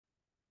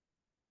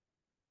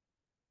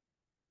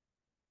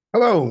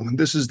Hello,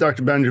 this is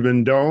Dr.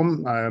 Benjamin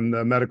Domb. I am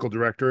the medical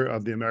director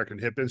of the American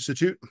Hip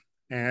Institute,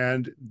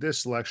 and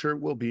this lecture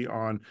will be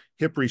on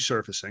hip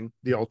resurfacing,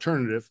 the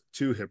alternative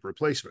to hip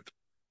replacement.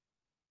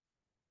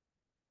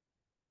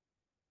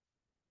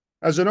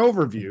 As an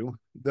overview,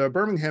 the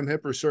Birmingham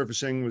Hip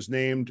Resurfacing was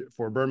named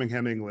for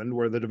Birmingham, England,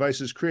 where the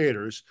device's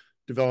creators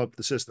developed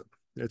the system.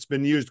 It's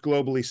been used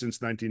globally since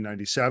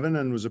 1997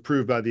 and was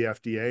approved by the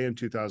FDA in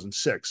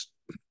 2006.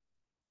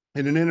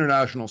 In an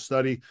international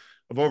study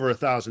of over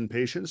 1,000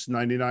 patients,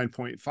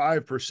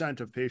 99.5%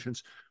 of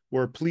patients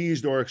were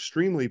pleased or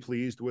extremely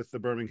pleased with the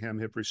Birmingham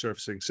hip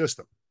resurfacing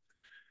system.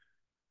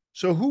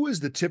 So, who is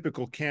the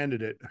typical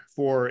candidate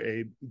for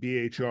a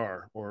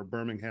BHR or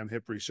Birmingham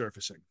hip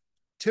resurfacing?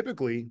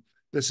 Typically,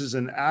 this is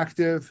an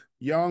active,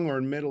 young, or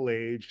middle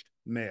aged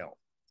male.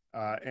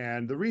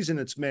 And the reason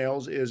it's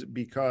males is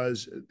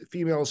because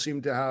females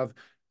seem to have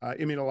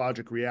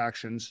immunologic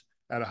reactions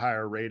at a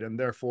higher rate. And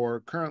therefore,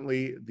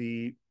 currently,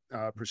 the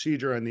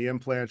procedure and the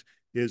implant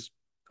is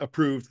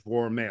approved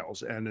for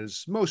males and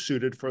is most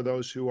suited for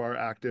those who are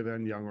active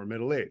and young or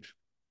middle age.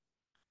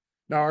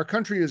 Now, our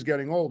country is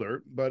getting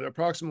older, but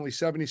approximately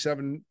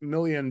 77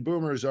 million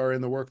boomers are in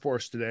the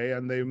workforce today,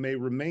 and they may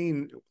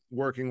remain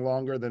working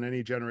longer than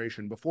any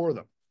generation before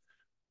them.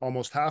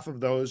 Almost half of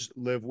those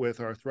live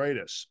with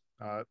arthritis,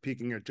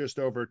 peaking at just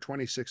over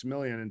 26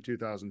 million in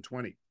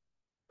 2020.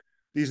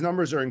 These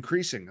numbers are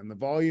increasing, and the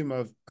volume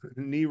of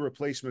knee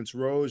replacements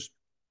rose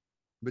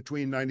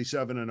between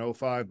 97 and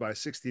 05 by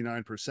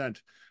 69%,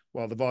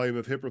 while the volume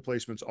of hip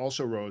replacements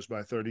also rose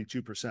by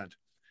 32%.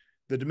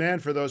 The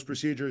demand for those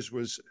procedures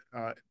was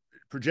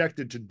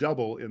projected to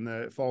double in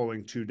the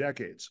following 2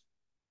 decades.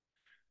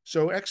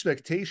 So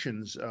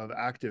expectations of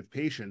active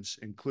patients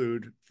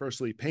include,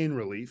 firstly, pain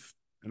relief.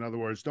 In other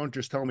words, don't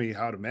just tell me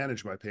how to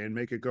manage my pain,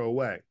 make it go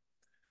away.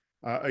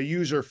 A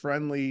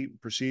user-friendly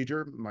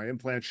procedure. My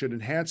implant should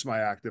enhance my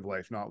active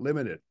life, not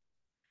limit it.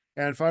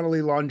 And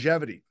finally,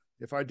 longevity.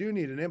 If I do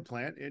need an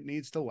implant, it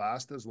needs to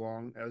last as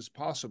long as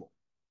possible.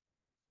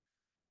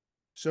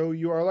 So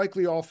you are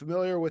likely all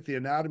familiar with the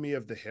anatomy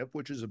of the hip,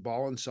 which is a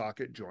ball and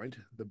socket joint,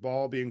 the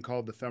ball being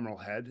called the femoral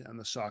head and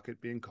the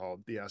socket being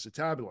called the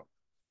acetabulum.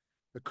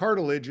 The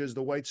cartilage is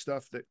the white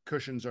stuff that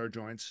cushions our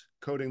joints,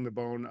 coating the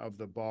bone of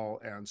the ball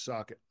and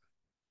socket.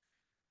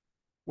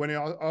 When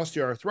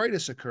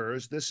osteoarthritis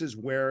occurs, this is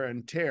wear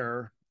and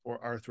tear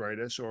or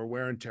arthritis or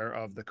wear and tear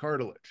of the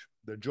cartilage.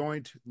 The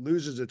joint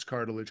loses its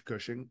cartilage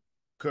cushion,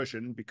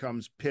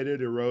 becomes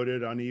pitted,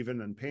 eroded,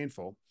 uneven, and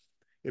painful.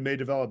 It may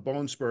develop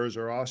bone spurs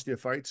or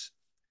osteophytes,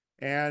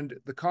 and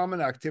the common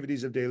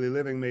activities of daily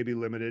living may be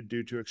limited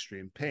due to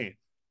extreme pain.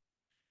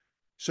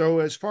 So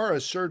as far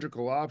as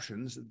surgical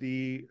options,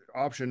 the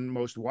option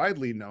most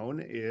widely known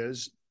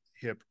is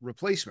hip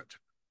replacement.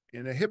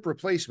 In a hip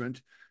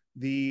replacement,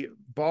 the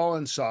ball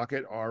and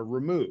socket are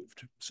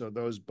removed. So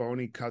those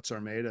bony cuts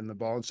are made and the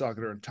ball and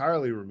socket are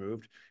entirely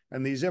removed,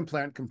 and these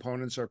implant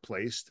components are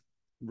placed,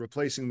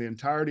 replacing the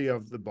entirety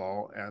of the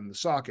ball and the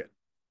socket.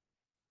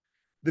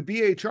 The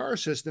BHR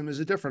system is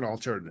a different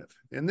alternative.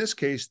 In this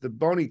case, the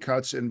bony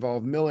cuts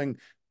involve milling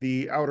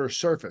the outer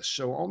surface,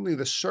 so only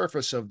the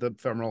surface of the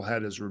femoral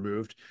head is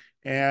removed,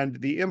 and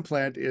the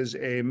implant is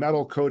a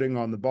metal coating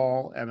on the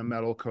ball and a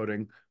metal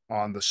coating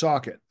on the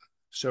socket.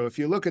 So if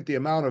you look at the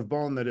amount of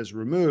bone that is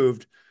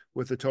removed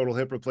with the total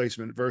hip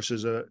replacement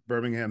versus a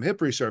Birmingham hip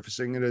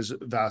resurfacing, it is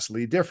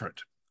vastly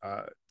different.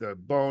 The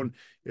bone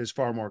is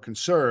far more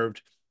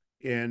conserved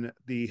in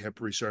the hip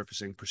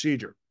resurfacing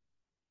procedure.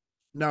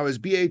 Now, is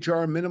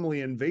BHR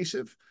minimally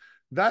invasive?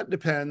 That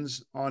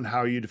depends on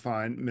how you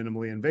define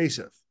minimally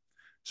invasive.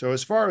 So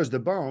as far as the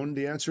bone,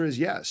 the answer is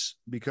yes,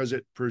 because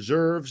it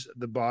preserves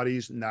the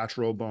body's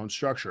natural bone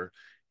structure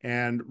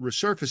and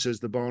resurfaces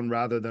the bone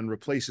rather than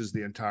replaces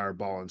the entire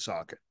ball and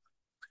socket.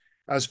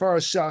 As far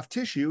as soft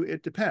tissue,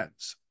 it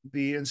depends.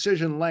 The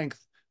incision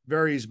length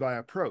varies by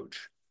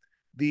approach.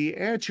 The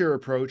anterior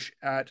approach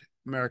at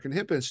American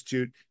Hip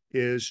Institute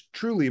is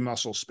truly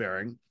muscle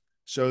sparing,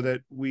 so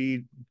that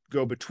we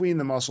go between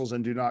the muscles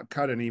and do not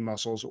cut any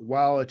muscles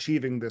while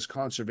achieving this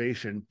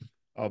conservation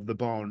of the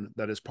bone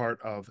that is part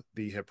of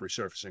the hip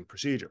resurfacing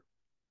procedure.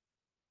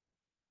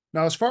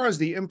 Now, as far as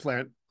the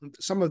implant,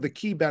 some of the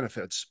key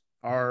benefits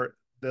are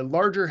the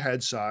larger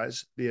head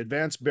size, the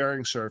advanced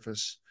bearing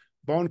surface,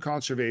 bone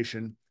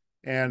conservation,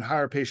 and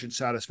higher patient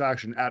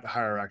satisfaction at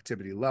higher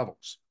activity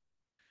levels.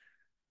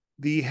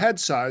 The head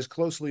size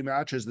closely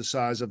matches the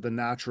size of the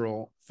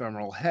natural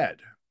femoral head,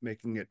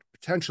 making it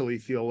potentially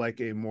feel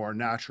like a more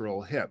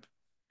natural hip.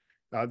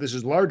 This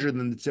is larger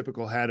than the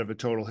typical head of a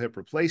total hip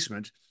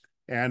replacement,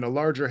 and a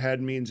larger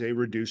head means a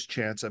reduced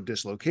chance of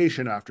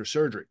dislocation after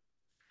surgery.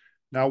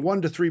 Now,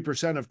 1 to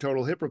 3% of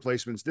total hip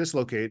replacements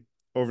dislocate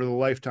over the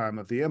lifetime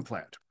of the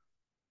implant.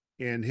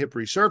 In hip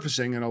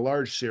resurfacing, in a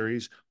large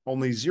series,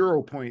 only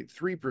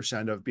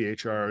 0.3% of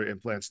BHR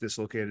implants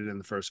dislocated in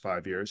the first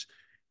 5 years,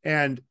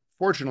 and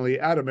fortunately,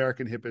 at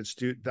American Hip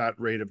Institute, that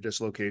rate of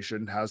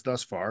dislocation has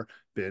thus far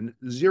been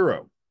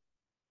 0.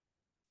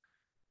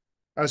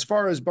 As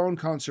far as bone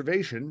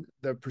conservation,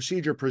 the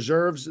procedure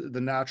preserves the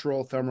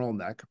natural femoral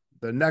neck,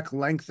 The neck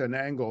length and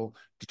angle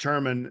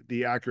determine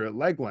the accurate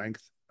leg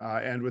length.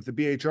 And with the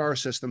BHR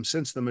system,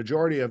 since the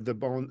majority of the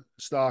bone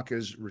stock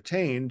is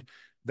retained,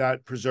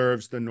 that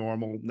preserves the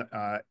normal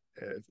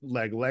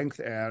leg length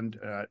and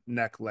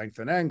neck length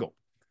and angle.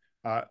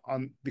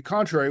 On the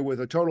contrary,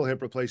 with a total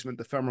hip replacement,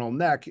 the femoral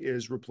neck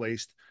is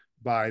replaced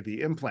by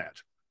the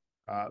implant.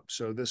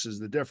 So this is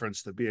the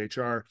difference. The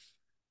BHR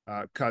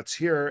cuts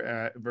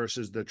here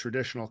versus the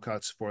traditional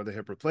cuts for the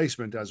hip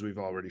replacement, as we've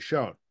already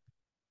shown.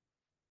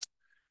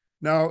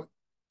 Now,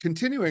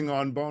 continuing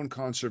on bone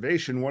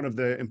conservation, one of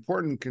the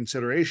important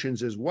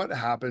considerations is what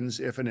happens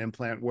if an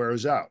implant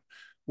wears out.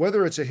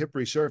 Whether it's a hip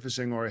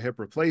resurfacing or a hip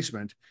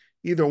replacement,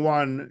 either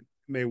one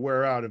may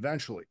wear out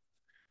eventually.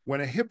 When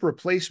a hip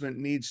replacement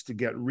needs to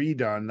get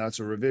redone, that's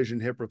a revision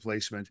hip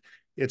replacement,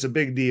 it's a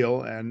big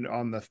deal. And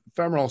on the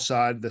femoral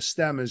side, the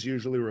stem is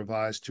usually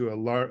revised to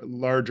a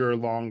larger,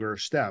 longer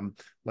stem,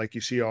 like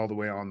you see all the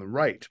way on the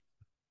right.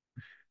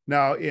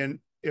 Now,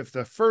 if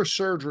the first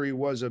surgery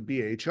was a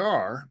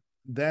BHR,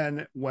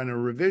 then when a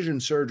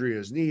revision surgery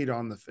is needed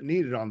on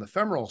the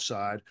femoral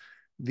side,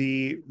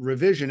 the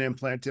revision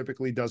implant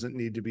typically doesn't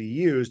need to be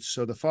used.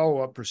 So the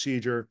follow-up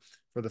procedure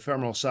for the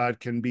femoral side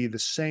can be the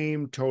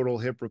same total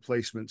hip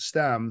replacement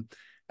stem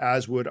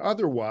as would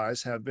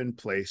otherwise have been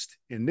placed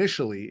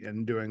initially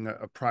in doing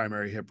a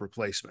primary hip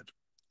replacement.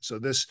 So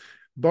this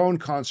bone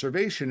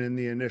conservation in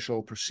the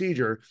initial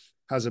procedure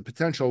has a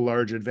potential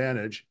large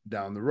advantage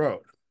down the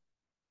road.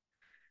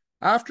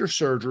 After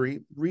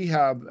surgery,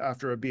 rehab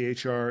after a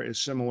BHR is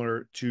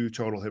similar to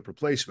total hip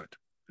replacement.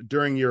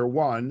 During year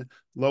one,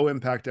 low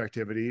impact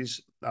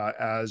activities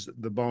as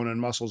the bone and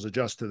muscles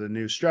adjust to the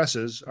new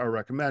stresses are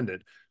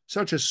recommended,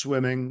 such as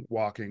swimming,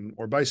 walking,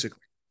 or bicycling.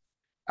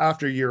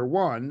 After year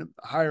one,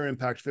 higher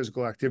impact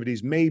physical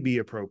activities may be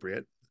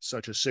appropriate,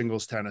 such as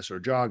singles tennis or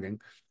jogging,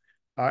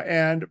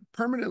 and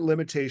permanent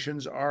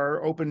limitations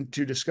are open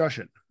to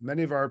discussion.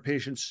 Many of our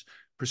patients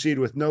proceed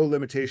with no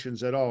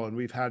limitations at all, and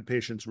we've had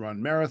patients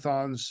run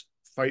marathons,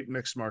 fight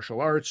mixed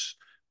martial arts,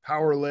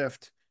 power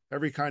lift,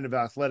 every kind of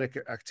athletic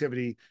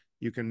activity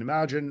you can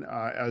imagine,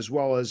 as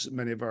well as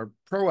many of our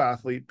pro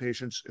athlete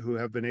patients who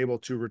have been able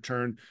to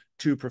return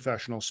to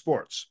professional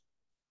sports.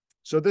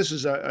 So this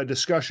is a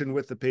discussion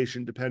with the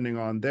patient depending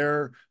on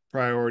their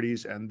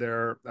priorities and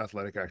their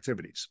athletic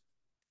activities.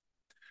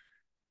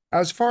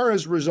 As far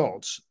as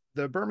results,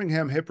 the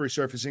Birmingham Hip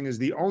Resurfacing is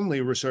the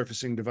only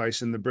resurfacing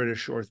device in the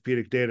British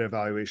Orthopedic Data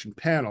Evaluation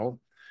Panel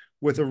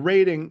with a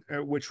rating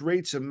which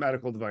rates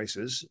medical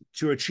devices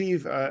to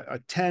achieve a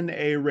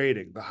 10A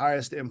rating, the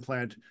highest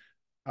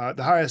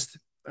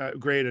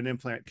grade an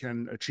implant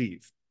can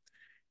achieve.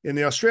 In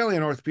the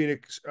Australian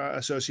Orthopedic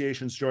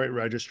Association's Joint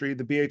Registry,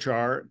 the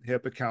BHR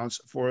hip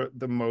accounts for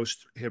the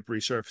most hip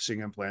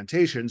resurfacing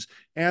implantations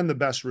and the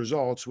best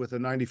results with a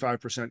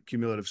 95%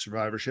 cumulative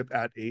survivorship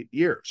at 8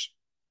 years.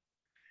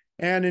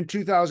 And in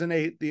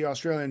 2008, the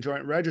Australian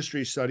Joint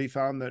Registry study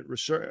found that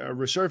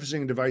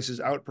resurfacing devices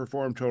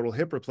outperform total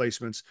hip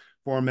replacements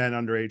for men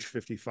under age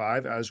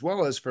 55, as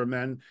well as for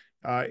men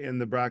in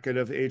the bracket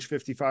of age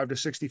 55 to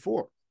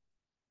 64.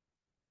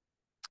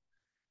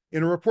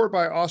 In a report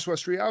by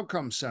Oswestry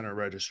Outcomes Center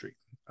Registry,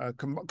 a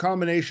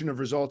combination of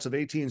results of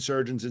 18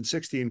 surgeons in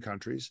 16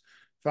 countries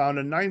found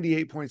a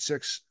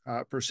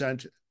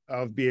 98.6%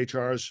 of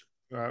BHRs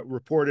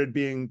reported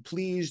being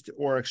pleased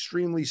or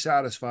extremely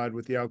satisfied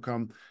with the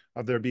outcome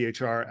of their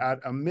BHR at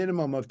a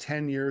minimum of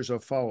 10 years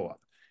of follow-up.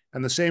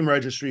 And the same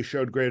registry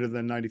showed greater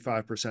than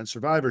 95%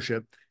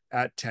 survivorship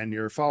at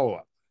 10-year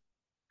follow-up.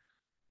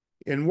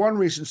 In one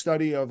recent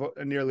study of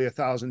nearly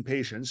 1,000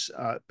 patients,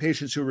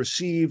 patients who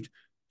received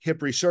hip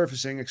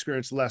resurfacing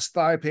experienced less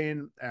thigh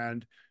pain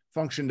and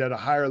functioned at a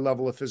higher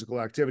level of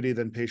physical activity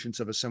than patients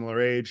of a similar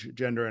age,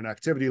 gender, and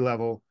activity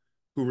level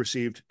who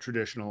received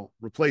traditional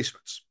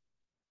replacements.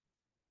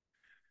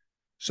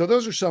 So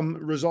those are some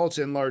results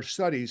in large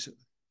studies.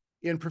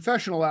 In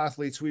professional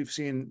athletes, we've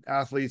seen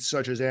athletes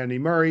such as Andy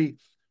Murray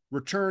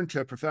return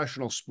to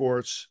professional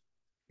sports,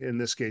 in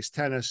this case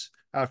tennis,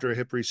 after a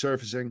hip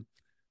resurfacing.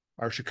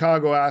 Our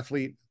Chicago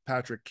athlete,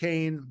 Patrick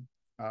Kane,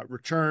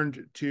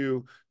 returned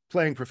to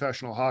playing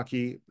professional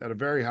hockey at a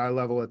very high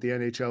level at the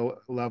NHL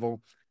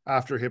level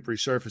after hip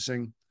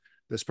resurfacing.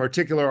 This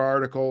particular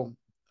article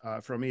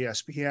from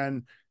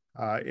ESPN,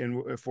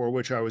 for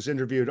which I was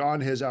interviewed on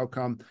his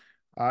outcome,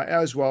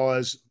 as well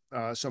as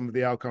some of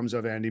the outcomes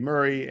of Andy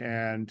Murray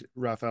and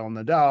Rafael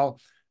Nadal,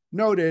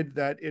 noted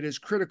that it is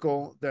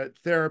critical that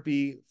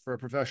therapy for a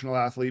professional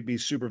athlete be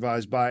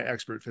supervised by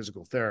expert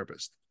physical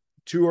therapists.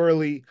 Too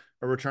early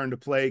a return to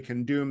play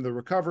can doom the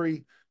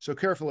recovery, so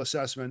careful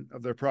assessment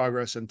of their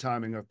progress and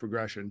timing of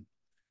progression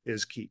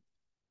is key.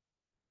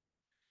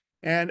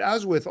 And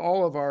as with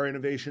all of our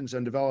innovations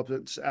and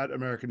developments at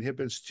American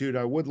Hip Institute,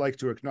 I would like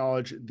to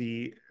acknowledge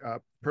the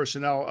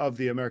personnel of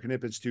the American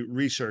Hip Institute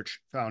Research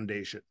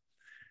Foundation.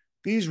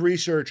 These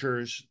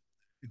researchers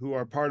who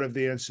are part of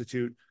the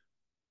Institute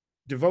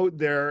devote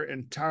their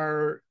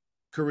entire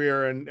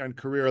career and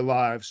career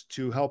lives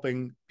to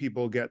helping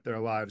people get their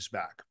lives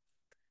back.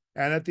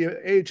 And at the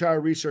AHI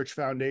Research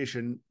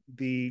Foundation,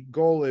 the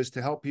goal is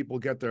to help people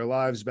get their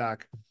lives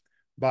back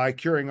by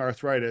curing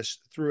arthritis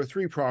through a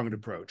three-pronged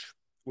approach,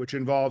 which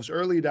involves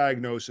early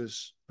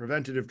diagnosis,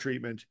 preventative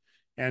treatment,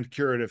 and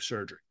curative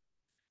surgery.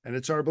 And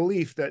it's our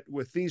belief that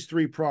with these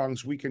three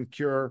prongs, we can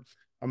cure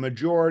a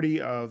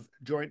majority of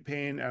joint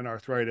pain and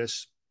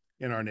arthritis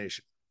in our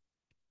nation.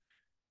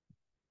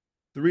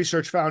 The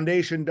Research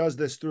Foundation does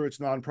this through its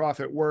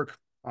nonprofit work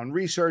on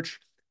research,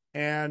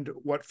 and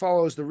what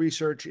follows the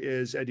research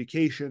is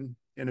education,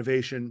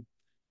 innovation,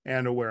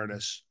 and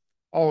awareness,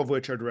 all of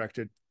which are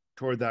directed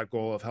toward that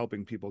goal of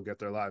helping people get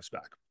their lives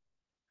back.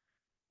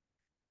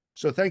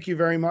 So thank you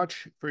very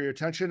much for your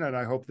attention, and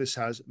I hope this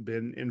has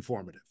been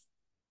informative.